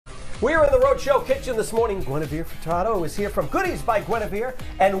We are in the Rhode Show kitchen this morning. Guinevere Furtado is here from Goodies by Guinevere,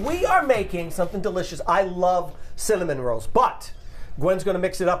 and we are making something delicious. I love cinnamon rolls, but Gwen's going to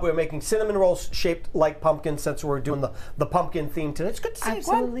mix it up. We're making cinnamon rolls shaped like pumpkins since we're doing the pumpkin theme today. It's good to see you,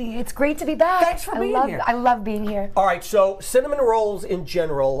 Gwen. Absolutely. It's great to be back. Thanks for being here. I love being here. All right, so cinnamon rolls in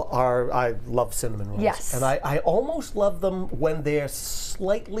general are, I love cinnamon rolls. Yes. And I almost love them when they're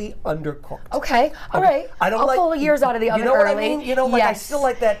slightly undercooked. Okay, all right. I'll pull years out of the oven early. You know what I mean? You know, like I still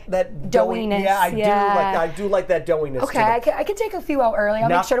like that doughiness. Yeah, I do like that doughiness. Okay, I can take a few out early. I'll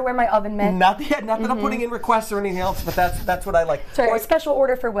make sure to wear my oven mitt. Not that I'm putting in requests or anything else, but that's what I like. Sorry, special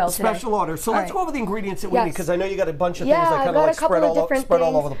order for Will today. Special order. So let's go over the ingredients that we need, because I know you got a bunch of things that kind of like spread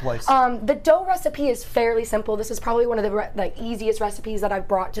all over the place. The dough recipe is fairly simple. This is probably one of the easiest recipes that I've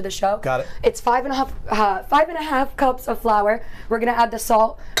brought to the show. Got it. It's 5.5 cups of flour. We're gonna add the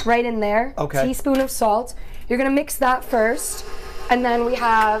salt right in there. Okay. Teaspoon of salt. You're gonna mix that first, and then we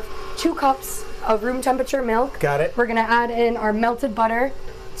have 2 cups of room temperature milk. Got it. We're gonna add in our melted butter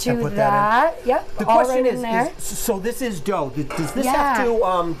to put that. Yep. The question is, so this is dough. Does this have to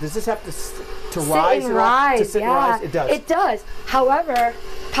rise? To sit and rise? It does. It does. However,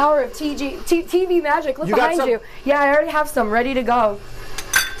 power of TV magic. Look behind you. Yeah, I already have some ready to go.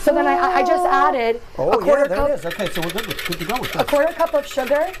 So then I just added a quarter cup. There it is. Okay, so we're good to go with this. A quarter cup of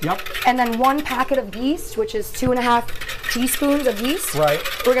sugar. Yep. And then 1 packet of yeast, which is 2.5 teaspoons of yeast. Right.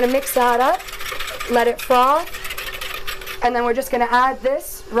 We're gonna mix that up, let it froth, and then we're just gonna add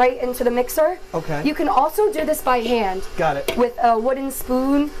this right into the mixer. Okay. You can also do this by hand. Got it. With a wooden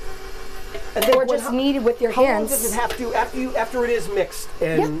spoon. Or just knead it with your hands. How long does it have to, after it is mixed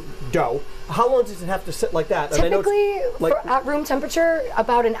in dough, how long does it have to sit like that? Typically, at room temperature,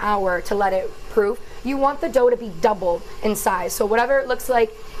 about an hour to let it proof. You want the dough to be double in size. So whatever it looks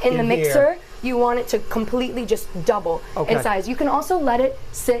like in the mixer, you want it to completely just double in size. You can also let it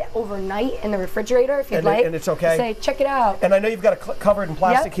sit overnight in the refrigerator if you'd like. And it's okay? Say, check it out. And I know you've got it covered in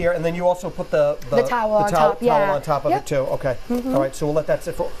plastic here, and then you also put the towel on top. On top of it too. Okay. All right, so we'll let that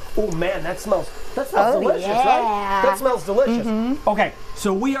sit for, oh man, that smells delicious, right? That smells delicious. Okay,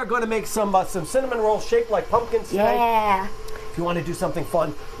 so we are going to make some cinnamon rolls shaped like pumpkins today. Yeah. If you want to do something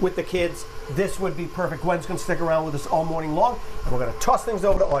fun with the kids, this would be perfect. Gwen's going to stick around with us all morning long, and we're going to toss things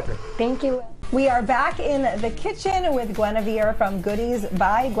over to Audrey. Thank you. We are back in the kitchen with Guinevere from Goodies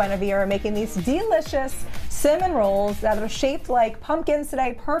by Guinevere, making these delicious cinnamon rolls that are shaped like pumpkins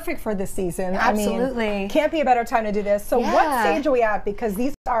today. Perfect for this season. Absolutely. I mean, can't be a better time to do this. So what stage are we at? Because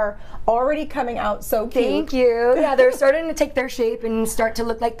these are already coming out so cute. Thank you. Yeah, they're starting to take their shape and start to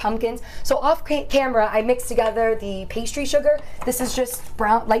look like pumpkins. So off camera, I mixed together the pastry sugar. This is just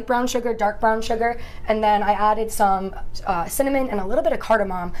light brown sugar, dark brown sugar, and then I added some cinnamon and a little bit of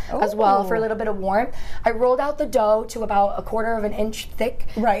cardamom as well for a little bit of warmth. I rolled out the dough to about 1/4 of an inch thick.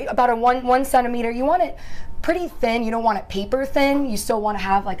 Right. About a 1 centimeter. You want it pretty thin. You don't want it paper thin. You still want to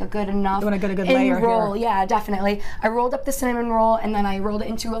have like a good enough you want a good layer roll. here. Yeah, definitely. I rolled up the cinnamon roll and then I rolled it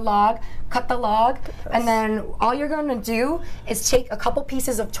into a log, cut the log, and then all you're going to do is take a couple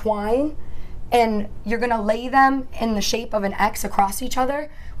pieces of twine and you're going to lay them in the shape of an X across each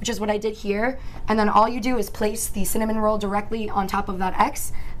other, which is what I did here. And then all you do is place the cinnamon roll directly on top of that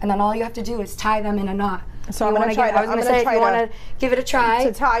X, and then all you have to do is tie them in a knot. So I'm going to try that. I was going to say, if you want to give it a try.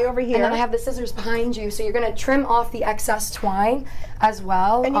 To tie over here. And then I have the scissors behind you, so you're going to trim off the excess twine as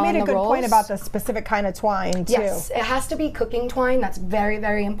well. And you made a good point about the specific kind of twine, too. Yes, it has to be cooking twine. That's very,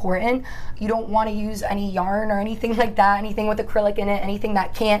 very important. You don't want to use any yarn or anything like that, anything with acrylic in it, anything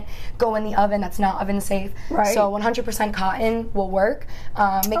that can't go in the oven, that's not oven safe. Right. So 100% cotton will work.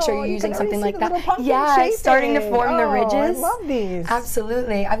 Make sure you're using something like that. Yeah, it's starting to form the ridges. I love these.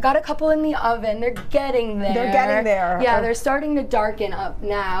 Absolutely. I've got a couple in the oven. They're getting there. They're getting there. Yeah, they're starting to darken up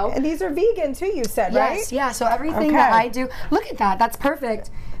now. And these are vegan too, you said, right? Yes, yeah. So everything that I do, look at that. That's perfect.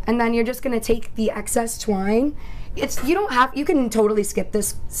 And then you're just going to take the excess twine. You can totally skip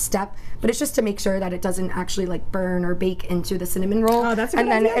this step, but it's just to make sure that it doesn't actually like burn or bake into the cinnamon roll. Oh, that's a good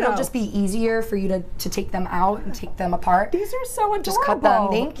idea. And then it'll just be easier for you to take them out and take them apart. These are so adorable. Just cut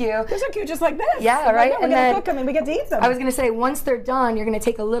them. Thank you. These are cute, just like this. Yeah, right. We're gonna cook them and we get to eat them. I was gonna say, once they're done, you're gonna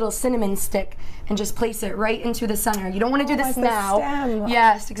take a little cinnamon stick and just place it right into the center. You don't want to do this now. Stem.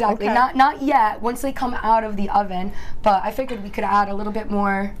 Yes, exactly. Okay. Not yet. Once they come out of the oven, but I figured we could add a little bit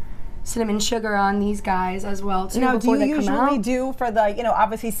more cinnamon sugar on these guys as well too. Now, before do you they come usually out. do for the,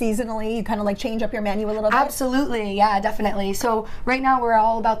 obviously seasonally, you kind of like change up your menu a little bit? Absolutely, yeah, definitely. So right now we're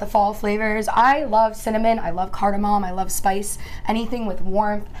all about the fall flavors. I love cinnamon, I love cardamom, I love spice. Anything with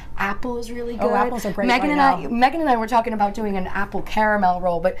warmth. Apple is really good. Oh, apples are great Megan right now. Megan and I were talking about doing an apple caramel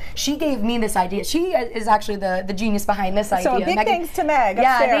roll, but she gave me this idea. She is actually the genius behind this idea. So big Megan, thanks to Meg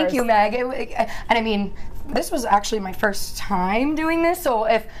Yeah, upstairs. thank you, Meg. And I mean, this was actually my first time doing this, so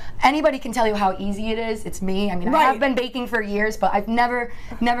if anybody can tell you how easy it is, it's me. I mean, I have been baking for years, but I've never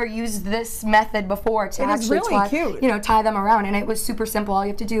used this method before to actually tie them around, and it was super simple. All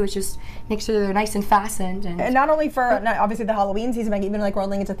you have to do is just make sure they're nice and fastened. And not only for obviously the Halloween season, but even like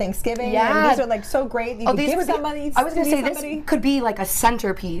rolling into Thanksgiving. Yeah. And these are like so great. You can give somebody. I was going to say this could be like a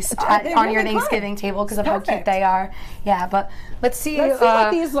centerpiece on your Thanksgiving table because of how cute they are. Yeah, but let's see. Let's see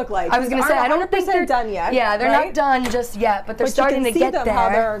what these look like. I was going to say I don't think they're done yet. Yeah, they're not done just yet, but they're starting to get there. How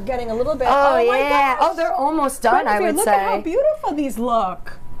they're getting a little bit. Oh, my yeah. gosh. Oh, they're almost done. I would look say. Look at how beautiful these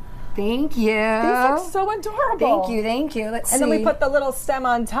look. Thank you. These look so adorable. Thank you. Let's see. And then we put the little stem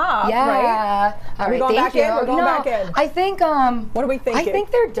on top, yeah. right? All Are we going back in? We're going back in. I think, what are we thinking? I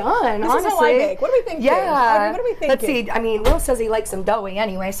think they're done, honestly. This is how I bake. What are we thinking? Yeah. What are we thinking? Let's see. I mean, Will says he likes them doughy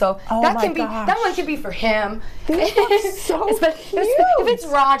anyway, so that one can be for him. These look so cute. If it's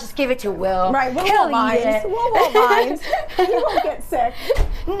raw, just give it to Will. Right, Will He'll won't mind. eat it. Will won't mind. He won't get sick.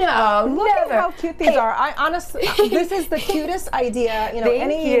 No, Look never. at how cute these are. I honestly, this is the cutest idea.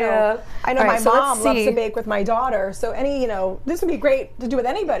 Thank you. I know my mom loves to bake with my daughter, so this would be great to do with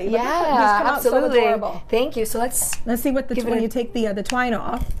anybody. But Yeah, absolutely. So adorable. Thank you. So let's see what when you take the twine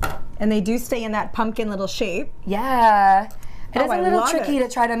off, and they do stay in that pumpkin little shape. Yeah. It is a little love tricky to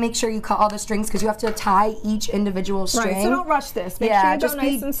try to make sure you cut all the strings because you have to tie each individual string. Right, so don't rush this. Make sure you go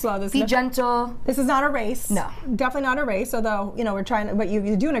nice and slow. Be gentle. This is not a race. No. Definitely not a race, although, we're trying, but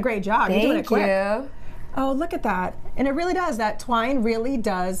you're doing a great job. You're doing it quick. Thank you. Oh, look at that. And it really does. That twine really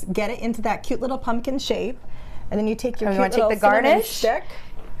does get it into that cute little pumpkin shape. And then you take your cute little cinnamon stick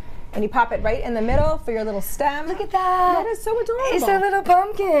and you pop it right in the middle for your little stem. Look at that. That is so adorable. It's a little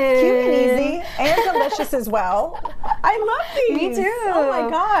pumpkin. Cute and easy and delicious as well. I love these. Me too. Oh my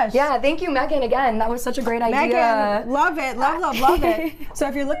gosh. Yeah, thank you, Megan, again. That was such a great idea. Megan, love it. Love it. So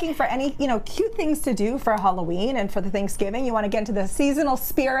if you're looking for any, cute things to do for Halloween and for the Thanksgiving, you want to get into the seasonal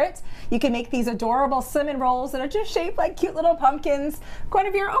spirit, you can make these adorable cinnamon rolls that are just shaped like cute little pumpkins.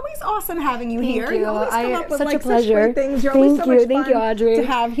 Guinevere, always awesome having you here. Thank you. You always come up with such a such pleasure. great things. You're always so much Thank you, fun Audrey. to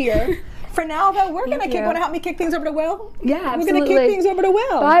have here. For now, though, we're going to Want to help me kick things over to Will? Yeah, absolutely. We're going to kick things over to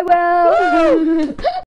Will. Bye, Will.